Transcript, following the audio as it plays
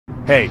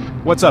Hey,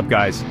 what's up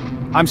guys?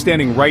 I'm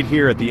standing right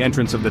here at the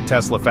entrance of the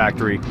Tesla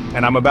factory,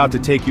 and I'm about to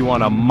take you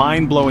on a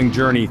mind-blowing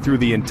journey through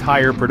the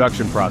entire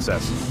production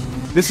process.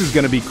 This is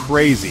gonna be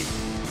crazy.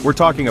 We're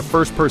talking a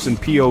first-person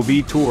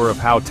POV tour of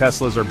how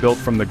Teslas are built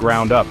from the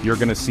ground up. You're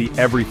gonna see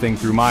everything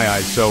through my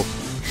eyes, so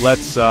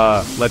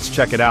let's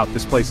check it out.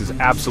 This place is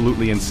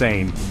absolutely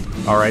insane.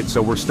 Alright,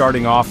 so we're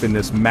starting off in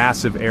this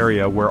massive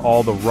area where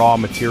all the raw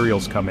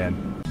materials come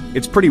in.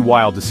 It's pretty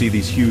wild to see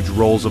these huge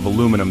rolls of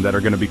aluminum that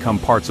are gonna become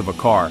parts of a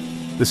car.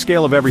 The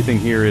scale of everything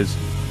here is,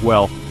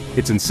 well,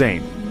 it's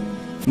insane.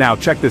 Now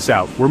check this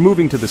out, we're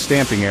moving to the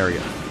stamping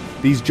area.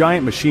 These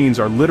giant machines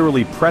are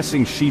literally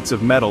pressing sheets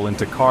of metal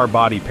into car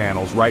body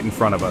panels right in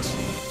front of us.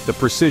 The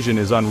precision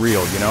is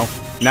unreal, you know?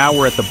 Now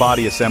we're at the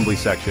body assembly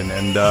section,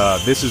 and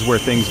this is where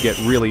things get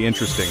really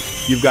interesting.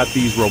 You've got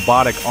these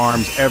robotic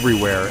arms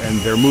everywhere,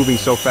 and they're moving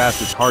so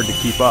fast it's hard to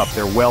keep up.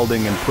 They're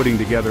welding and putting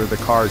together the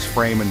car's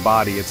frame and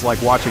body. It's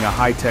like watching a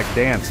high-tech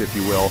dance, if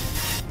you will.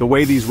 The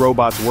way these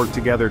robots work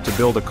together to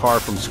build a car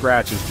from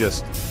scratch is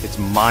just, it's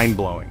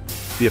mind-blowing.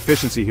 The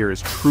efficiency here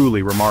is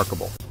truly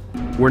remarkable.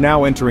 We're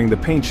now entering the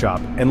paint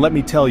shop, and let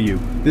me tell you,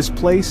 this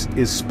place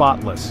is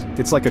spotless.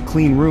 It's like a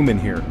clean room in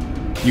here.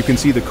 You can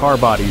see the car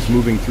bodies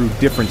moving through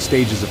different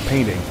stages of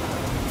painting.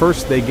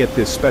 First they get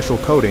this special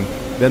coating,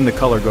 then the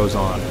color goes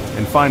on,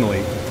 and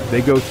finally,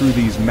 they go through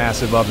these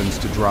massive ovens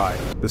to dry.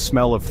 The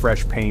smell of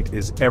fresh paint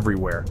is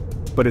everywhere,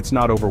 but it's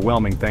not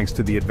overwhelming thanks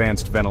to the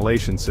advanced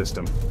ventilation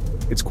system.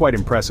 It's quite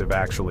impressive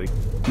actually.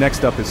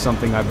 Next up is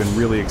something I've been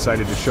really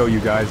excited to show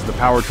you guys, the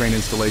powertrain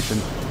installation.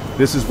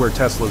 This is where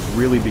Teslas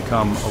really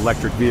become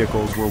electric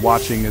vehicles. We're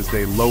watching as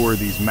they lower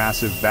these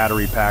massive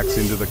battery packs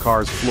into the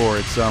car's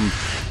floor.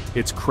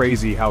 It's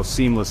crazy how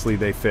seamlessly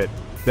they fit.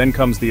 Then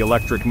comes the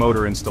electric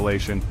motor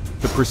installation.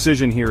 The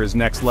precision here is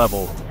next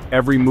level.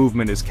 Every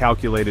movement is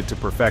calculated to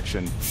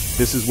perfection.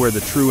 This is where the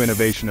true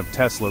innovation of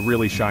Tesla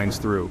really shines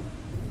through.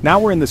 Now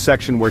we're in the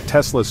section where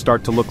Teslas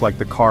start to look like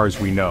the cars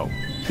we know.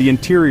 The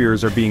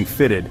interiors are being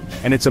fitted,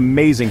 and it's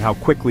amazing how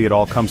quickly it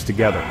all comes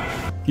together.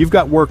 You've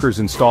got workers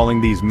installing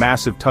these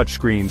massive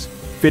touchscreens,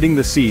 fitting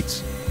the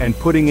seats, and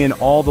putting in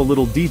all the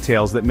little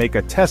details that make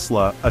a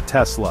Tesla a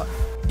Tesla.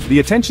 The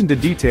attention to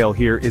detail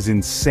here is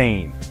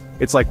insane.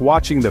 It's like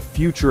watching the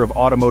future of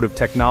automotive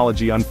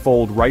technology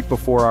unfold right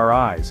before our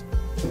eyes.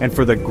 And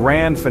for the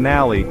grand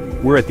finale,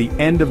 we're at the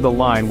end of the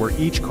line where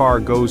each car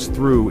goes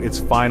through its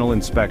final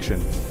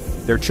inspection.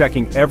 They're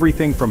checking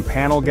everything from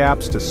panel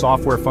gaps to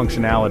software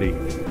functionality.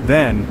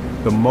 Then,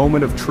 the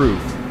moment of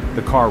truth,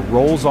 the car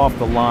rolls off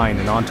the line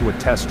and onto a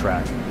test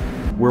track.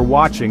 We're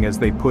watching as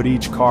they put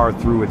each car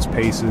through its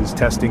paces,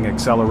 testing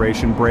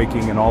acceleration,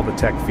 braking, and all the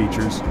tech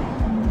features.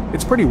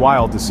 It's pretty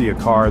wild to see a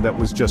car that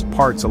was just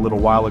parts a little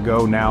while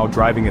ago now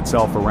driving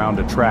itself around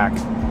a track.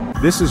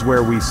 This is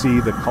where we see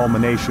the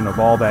culmination of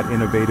all that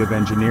innovative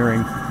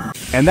engineering.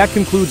 And that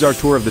concludes our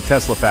tour of the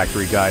Tesla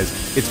factory,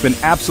 guys. It's been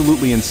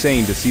absolutely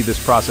insane to see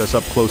this process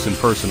up close and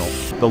personal.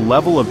 The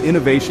level of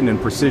innovation and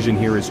precision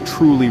here is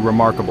truly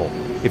remarkable.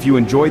 If you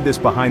enjoyed this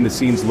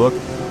behind-the-scenes look,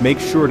 make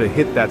sure to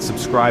hit that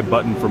subscribe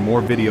button for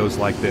more videos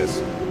like this.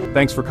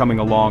 Thanks for coming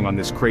along on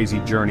this crazy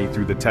journey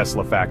through the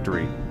Tesla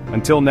factory.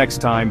 Until next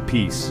time,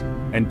 peace.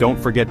 And don't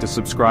forget to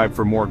subscribe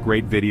for more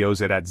great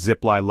videos at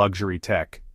Ziply Luxury Tech.